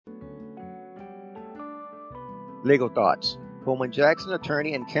Legal Thoughts. Coleman Jackson,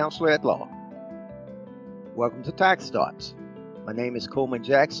 attorney and counselor at law. Welcome to Tax Thoughts. My name is Coleman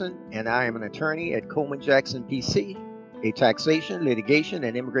Jackson, and I am an attorney at Coleman Jackson PC, a taxation, litigation,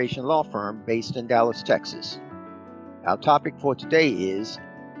 and immigration law firm based in Dallas, Texas. Our topic for today is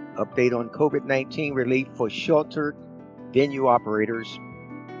update on COVID-19 relief for sheltered venue operators,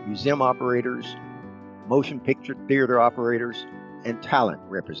 museum operators, motion picture theater operators, and talent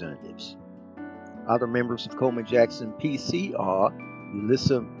representatives. Other members of Coleman Jackson PC are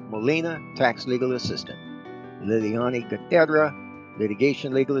Ulissa Molina, Tax Legal Assistant, Liliani Gatedra,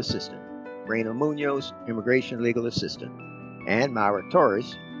 Litigation Legal Assistant, Reina Munoz, Immigration Legal Assistant, and Myra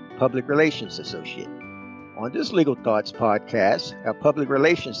Torres, Public Relations Associate. On this Legal Thoughts podcast, our Public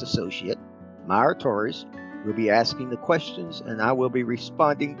Relations Associate, Myra Torres, will be asking the questions and I will be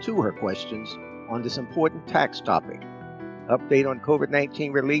responding to her questions on this important tax topic. Update on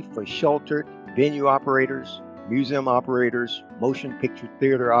COVID-19 relief for sheltered venue operators, museum operators, motion picture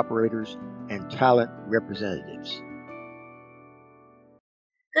theater operators, and talent representatives.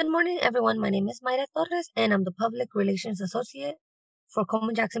 Good morning, everyone. My name is Mayra Torres, and I'm the Public Relations Associate for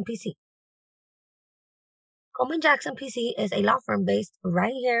Coleman Jackson PC. Coleman Jackson PC is a law firm based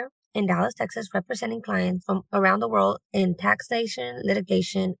right here in Dallas, Texas, representing clients from around the world in taxation,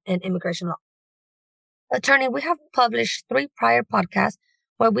 litigation, and immigration law. Attorney, we have published 3 prior podcasts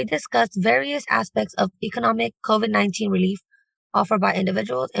where we discussed various aspects of economic COVID-19 relief offered by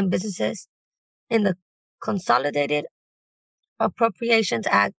individuals and businesses in the Consolidated Appropriations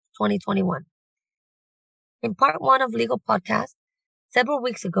Act 2021. In part 1 of Legal Podcast, several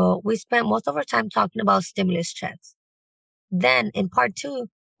weeks ago, we spent most of our time talking about stimulus checks. Then, in part 2,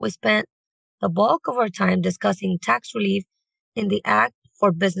 we spent the bulk of our time discussing tax relief in the Act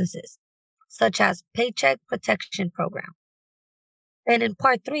for businesses, such as Paycheck Protection Program. And in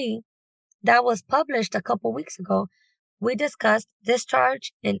part 3, that was published a couple weeks ago, we discussed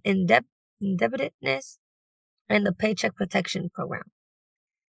discharge and indebtedness and the Paycheck Protection Program.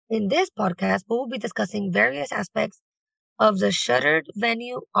 In this podcast, we will be discussing various aspects of the Shuttered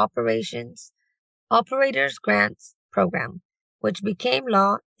Venue Operators Grants Program, which became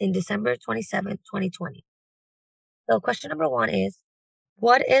law in December 27, 2020. So question number 1 is,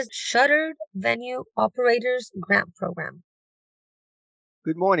 what is Shuttered Venue Operators Grant Program?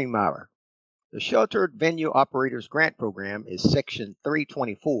 Good morning, Myra. The Sheltered Venue Operators Grant Program is Section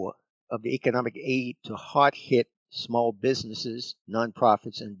 324 of the Economic Aid to Hard-Hit Small Businesses,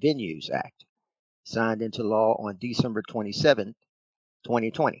 Nonprofits, and Venues Act, signed into law on December 27,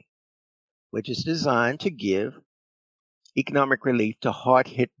 2020, which is designed to give economic relief to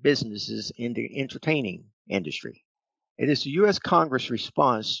hard-hit businesses in the entertaining industry. It is the U.S. Congress'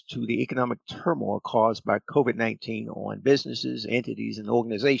 response to the economic turmoil caused by COVID-19 on businesses, entities, and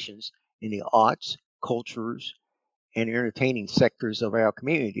organizations in the arts, cultures, and entertaining sectors of our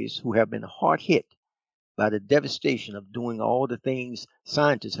communities who have been hard hit by the devastation of doing all the things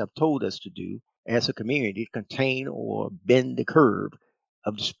scientists have told us to do as a community to contain or bend the curve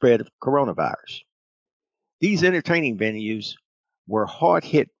of the spread of coronavirus. These entertaining venues were hard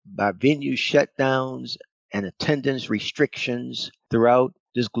hit by venue shutdowns and attendance restrictions throughout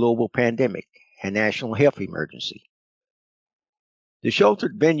this global pandemic and national health emergency. The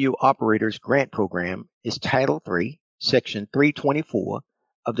Sheltered Venue Operators Grant Program is Title III, Section 324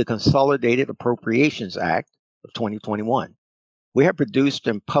 of the Consolidated Appropriations Act of 2021. We have produced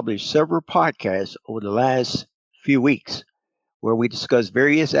and published several podcasts over the last few weeks where we discuss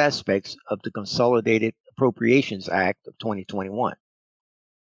various aspects of the Consolidated Appropriations Act of 2021.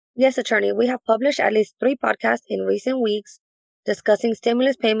 Yes, attorney, we have published at least 3 podcasts in recent weeks discussing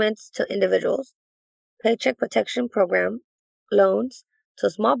stimulus payments to individuals, Paycheck Protection Program, loans to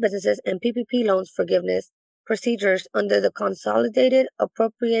small businesses, and PPP loans forgiveness procedures under the Consolidated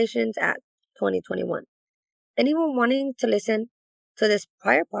Appropriations Act 2021. Anyone wanting to listen to this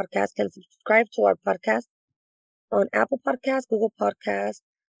prior podcast can subscribe to our podcast on Apple Podcasts, Google Podcasts,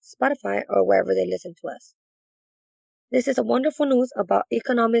 Spotify, or wherever they listen to us. This is a wonderful news about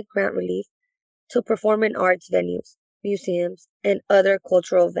economic grant relief to performing arts venues, museums, and other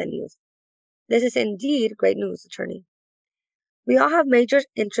cultural venues. This is indeed great news, attorney. We all have major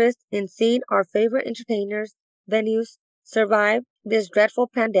interest in seeing our favorite entertainers, venues, survive this dreadful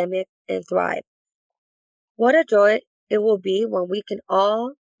pandemic and thrive. What a joy it will be when we can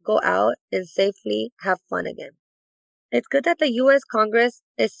all go out and safely have fun again. It's good that the U.S. Congress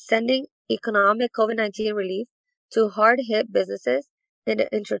is sending economic COVID-19 relief to hard-hit businesses in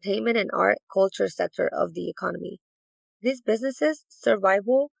the entertainment and art culture sector of the economy. These businesses'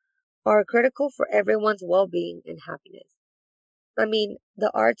 survival are critical for everyone's well-being and happiness. I mean,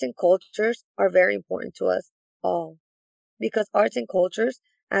 the arts and cultures are very important to us, all, because arts and cultures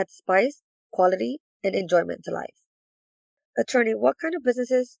add spice, quality, and enjoyment to life. Attorney, what kind of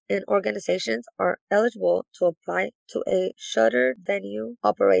businesses and organizations are eligible to apply to a shuttered venue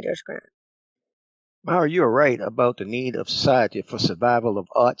operators grant? Mara, you're right about the need of society for survival of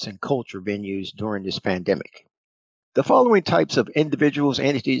arts and culture venues during this pandemic. The following types of individuals,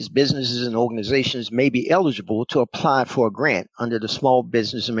 entities, businesses, and organizations may be eligible to apply for a grant under the Small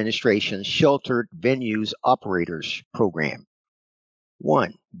Business Administration Sheltered Venues Operators Program.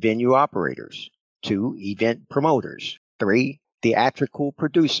 1. Venue operators. 2. Event promoters. 3. Theatrical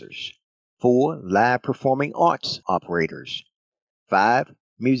producers. 4. Live performing arts operators. 5.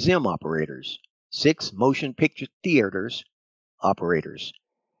 Museum operators. 6. Motion picture theaters operators.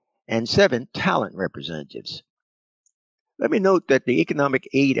 And 7. Talent representatives. Let me note that the Economic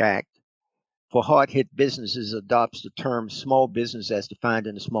Aid Act for hard hit businesses adopts the term small business as defined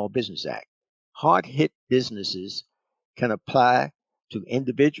in the Small Business Act. Hard hit businesses can apply to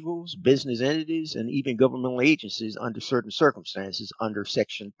individuals, business entities, and even governmental agencies under certain circumstances under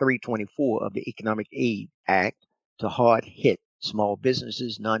Section 324 of the Economic Aid Act to hard hit small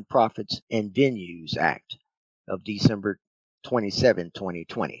businesses, nonprofits, and venues Act of December 27,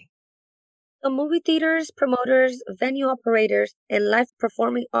 2020. The movie theaters, promoters, venue operators, and live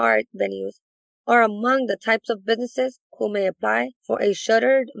performing art venues are among the types of businesses who may apply for a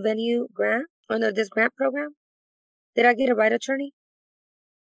shuttered venue grant under this grant program. Did I get it right, attorney?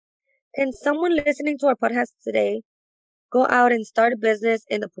 Can someone listening to our podcast today go out and start a business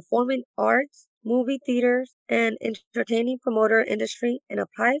in the performing arts, movie theaters, and entertaining promoter industry and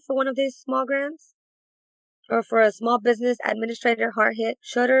apply for one of these small grants? Or for a small business administrator hard hit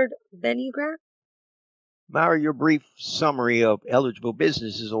shuttered venue grant? Myra, your brief summary of eligible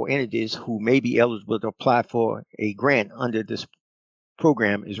businesses or entities who may be eligible to apply for a grant under this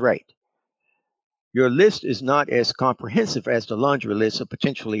program is right. Your list is not as comprehensive as the laundry list of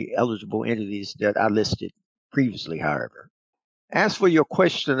potentially eligible entities that I listed previously, however. As for your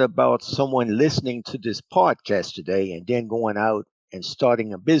question about someone listening to this podcast today and then going out and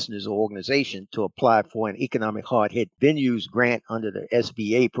starting a business or organization to apply for an economic hard hit venues grant under the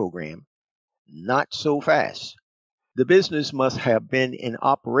SBA program, not so fast. The business must have been in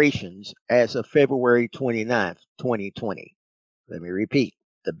operations as of February 29th, 2020. Let me repeat.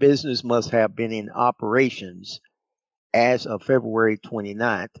 The business must have been in operations as of February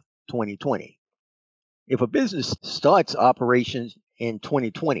 29th, 2020. If a business starts operations in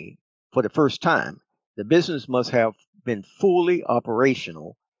 2020 for the first time, the business must have been fully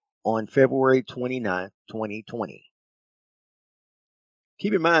operational on February 29th, 2020.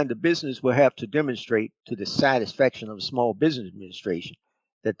 Keep in mind, the business will have to demonstrate to the satisfaction of the Small Business Administration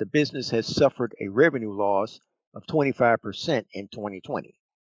that the business has suffered a revenue loss of 25% in 2020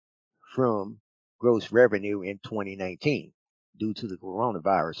 from gross revenue in 2019 due to the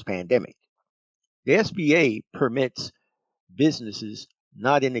coronavirus pandemic. The SBA permits businesses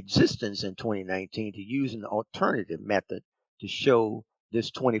not in existence in 2019 to use an alternative method to show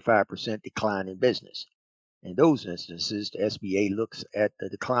this 25% decline in business. In those instances, the SBA looks at the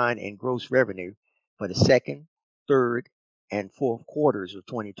decline in gross revenue for the second, third, and fourth quarters of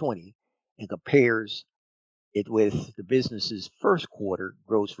 2020 and compares it with the business's first quarter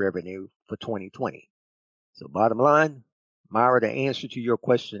gross revenue for 2020. So, bottom line, Myra, the answer to your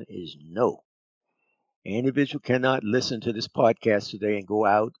question is no. An individual cannot listen to this podcast today and go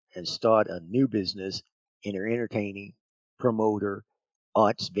out and start a new business in an entertaining, promoter,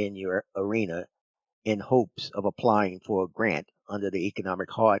 arts venue arena in hopes of applying for a grant under the Economic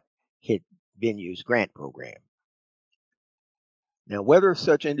Hard Hit Venues Grant Program. Now, whether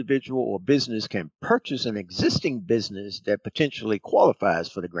such individual or business can purchase an existing business that potentially qualifies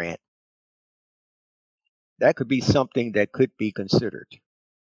for the grant, that could be something that could be considered.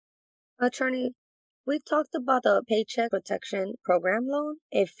 Attorney, we talked about the Paycheck Protection Program loan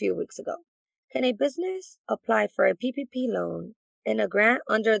a few weeks ago. Can a business apply for a PPP loan and a grant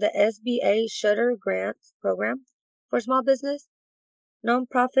under the SBA Shutter Grants Program for small business,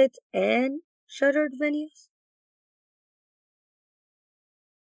 nonprofits, and shuttered venues?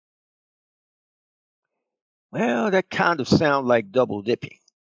 Well, that kind of sounds like double dipping,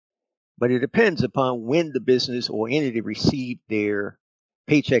 but it depends upon when the business or entity received their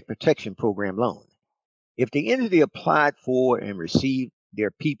Paycheck Protection Program loan. If the entity applied for and received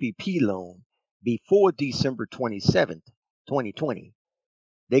their PPP loan before December 27th, 2020,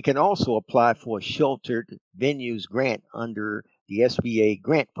 they can also apply for a sheltered venues grant under the SBA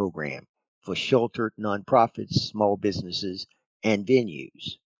grant program for sheltered nonprofits, small businesses, and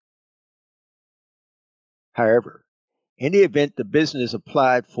venues. However, in the event the business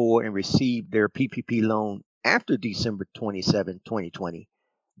applied for and received their PPP loan after December 27, 2020,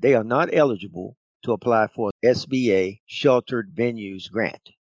 they are not eligible to apply for SBA Sheltered Venues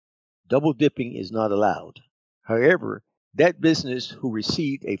Grant. Double dipping is not allowed. However, that business who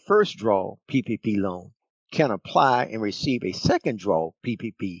received a first draw PPP loan can apply and receive a second draw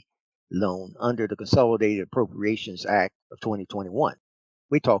PPP loan under the Consolidated Appropriations Act of 2021.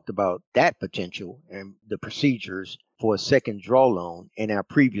 We talked about that potential and the procedures for a second draw loan in our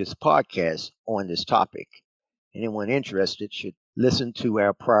previous podcast on this topic. Anyone interested should listen to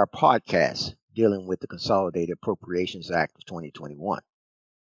our prior podcast dealing with the Consolidated Appropriations Act of 2021.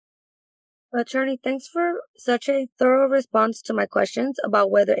 Attorney, thanks for such a thorough response to my questions about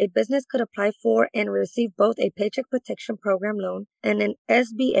whether a business could apply for and receive both a Paycheck Protection Program loan and an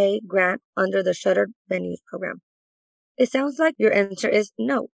SBA grant under the Shuttered Venues program. It sounds like your answer is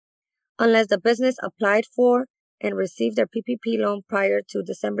no, unless the business applied for and received their PPP loan prior to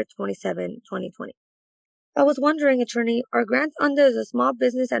December 27, 2020. I was wondering, Attorney, are grants under the Small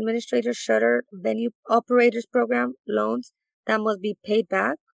Business Administrator Shuttered Venue Operators Program loans that must be paid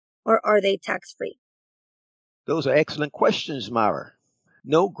back, or are they tax-free? Those are excellent questions, Myra.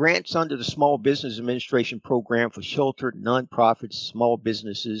 No, grants under the Small Business Administration Program for sheltered nonprofits, small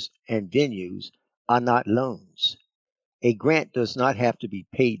businesses, and venues are not loans. A grant does not have to be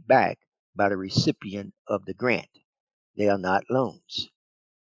paid back by the recipient of the grant. They are not loans.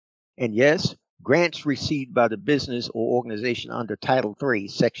 And yes, grants received by the business or organization under Title III,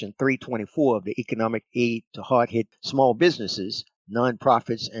 Section 324 of the Economic Aid to Hard-Hit Small Businesses,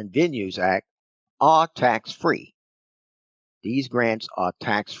 Nonprofits, and Venues Act are tax-free. These grants are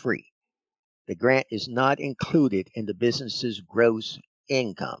tax-free. The grant is not included in the business's gross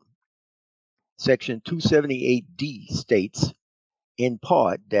income. Section 278D states, in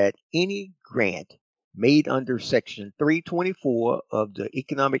part, that any grant made under Section 324 of the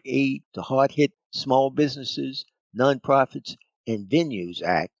Economic Aid to Hard-Hit Small Businesses, Nonprofits, and Venues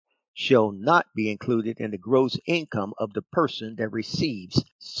Act shall not be included in the gross income of the person that receives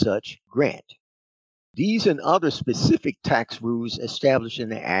such grant. These and other specific tax rules established in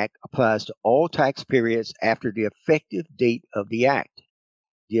the Act applies to all tax periods after the effective date of the Act.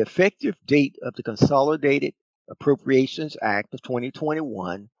 The effective date of the Consolidated Appropriations Act of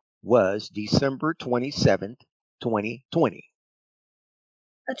 2021 was December 27, 2020.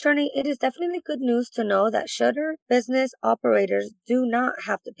 Attorney, it is definitely good news to know that shuttered business operators do not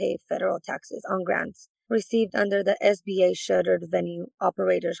have to pay federal taxes on grants received under the SBA Shuttered Venue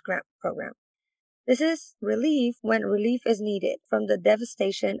Operators Grant Program. This is relief when relief is needed from the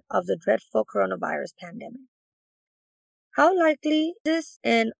devastation of the dreadful coronavirus pandemic. How likely is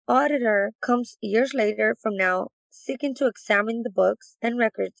an auditor comes years later from now seeking to examine the books and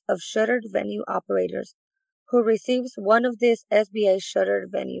records of shuttered venue operators who receives one of these SBA shuttered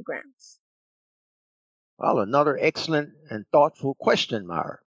venue grants? Well, another excellent and thoughtful question,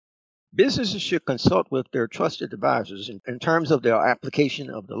 Myra. Businesses should consult with their trusted advisors in terms of their application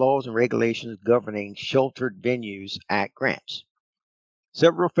of the laws and regulations governing Sheltered Venues Act grants.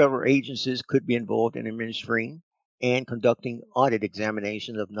 Several federal agencies could be involved in administering and conducting audit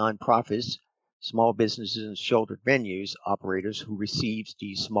examinations of nonprofits, small businesses, and sheltered venues operators who receives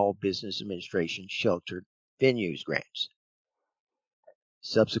these Small Business Administration Sheltered Venues grants.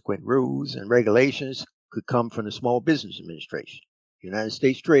 Subsequent rules and regulations could come from the Small Business Administration, United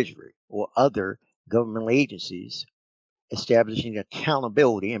States Treasury, or other governmental agencies establishing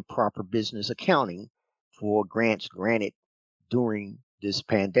accountability and proper business accounting for grants granted during this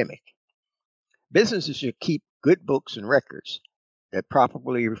pandemic. Businesses should keep good books and records that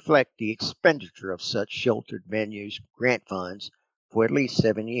properly reflect the expenditure of such sheltered venues grant funds for at least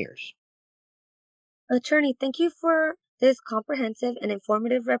 7 years. Attorney, thank you for this comprehensive and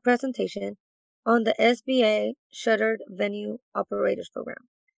informative representation on the SBA Shuttered Venue Operators Program.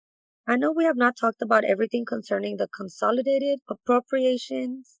 I know we have not talked about everything concerning the Consolidated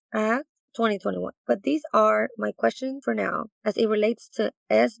Appropriations Act 2021, but these are my questions for now as it relates to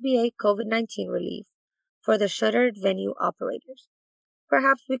SBA COVID-19 relief for the shuttered venue operators.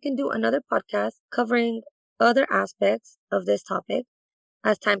 Perhaps we can do another podcast covering other aspects of this topic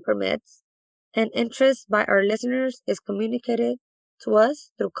as time permits and interest by our listeners is communicated to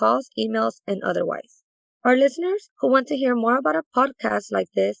us through calls, emails, and otherwise. Our listeners who want to hear more about a podcast like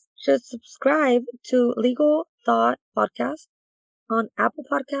this should subscribe to Legal Thought Podcast on Apple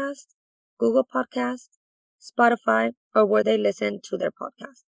Podcast, Google Podcast, Spotify, or where they listen to their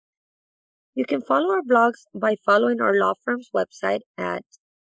podcast. You can follow our blogs by following our law firm's website at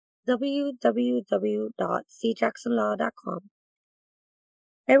www.cjacksonlaw.com.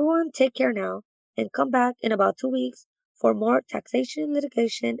 Everyone take care now and come back in about 2 weeks for more taxation,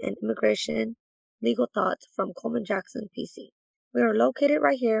 litigation, and immigration Legal Thoughts from Coleman Jackson, PC. We are located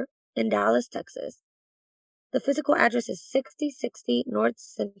right here in Dallas, Texas. The physical address is 6060 North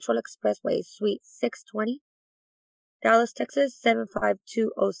Central Expressway, Suite 620, Dallas, Texas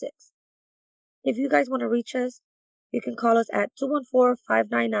 75206. If you guys want to reach us, you can call us at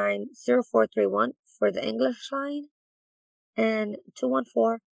 214-599-0431 for the English line and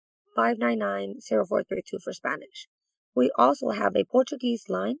 214-599-0432 for Spanish. We also have a Portuguese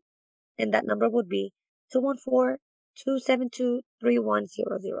line, and that number would be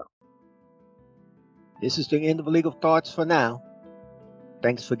 214-272-3100. This is the end of Legal Thoughts for now.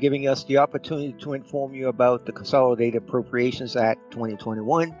 Thanks for giving us the opportunity to inform you about the Consolidated Appropriations Act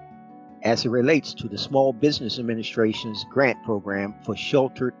 2021 as it relates to the Small Business Administration's grant program for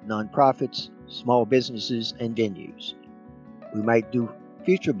sheltered nonprofits, small businesses, and venues. We might do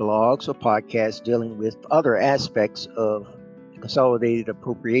future blogs or podcasts dealing with other aspects of the Consolidated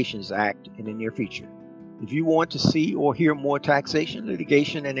Appropriations Act in the near future. If you want to see or hear more taxation,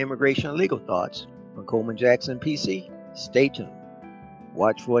 litigation, and immigration legal thoughts from Coleman Jackson PC, stay tuned.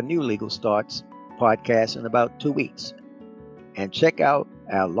 Watch for a new Legal Thoughts podcast in about 2 weeks. And check out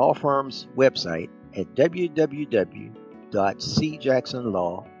our law firm's website at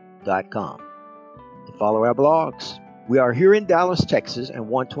www.cjacksonlaw.com to follow our blogs. We are here in Dallas, Texas, and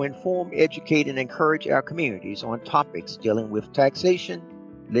want to inform, educate, and encourage our communities on topics dealing with taxation,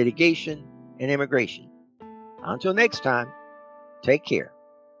 litigation, and immigration. Until next time, take care.